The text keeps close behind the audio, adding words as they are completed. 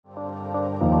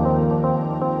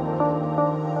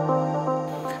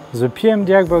The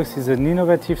PM-DiagBox is an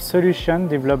innovative solution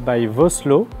developed by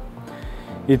Vossloh.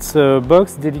 It's a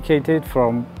box dedicated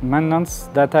for maintenance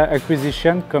data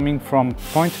acquisition coming from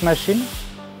point machine.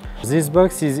 This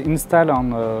box is installed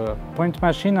on a point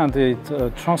machine and it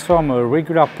transforms a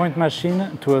regular point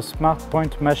machine to a smart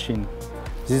point machine.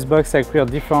 This box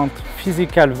acquires different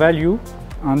physical value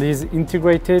and is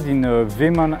integrated in a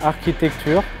VMon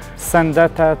architecture, send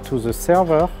data to the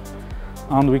server,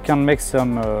 and we can make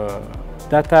some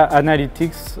data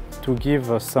analytics to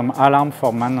give some alarm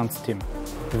for maintenance team.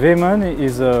 VMon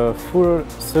is a full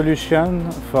solution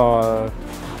for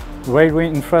railway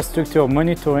infrastructure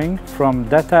monitoring, from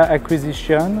data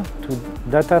acquisition to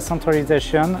data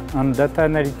centralization and data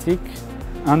analytics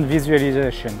and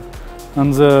visualization.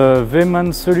 And the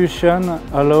VMon solution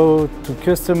allows to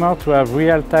customers to have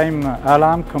real-time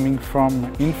alarm coming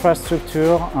from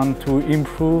infrastructure and to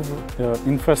improve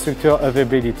infrastructure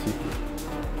availability.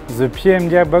 The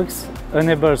PM-DiagBox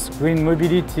enables green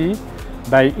mobility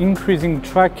by increasing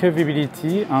track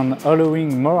capability and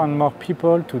allowing more and more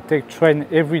people to take train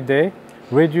every day,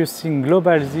 reducing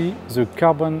globally the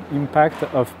carbon impact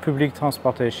of public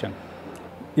transportation.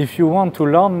 If you want to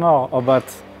learn more about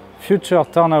future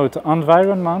turnout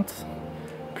environment,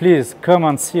 please come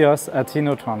and see us at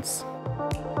InnoTrans.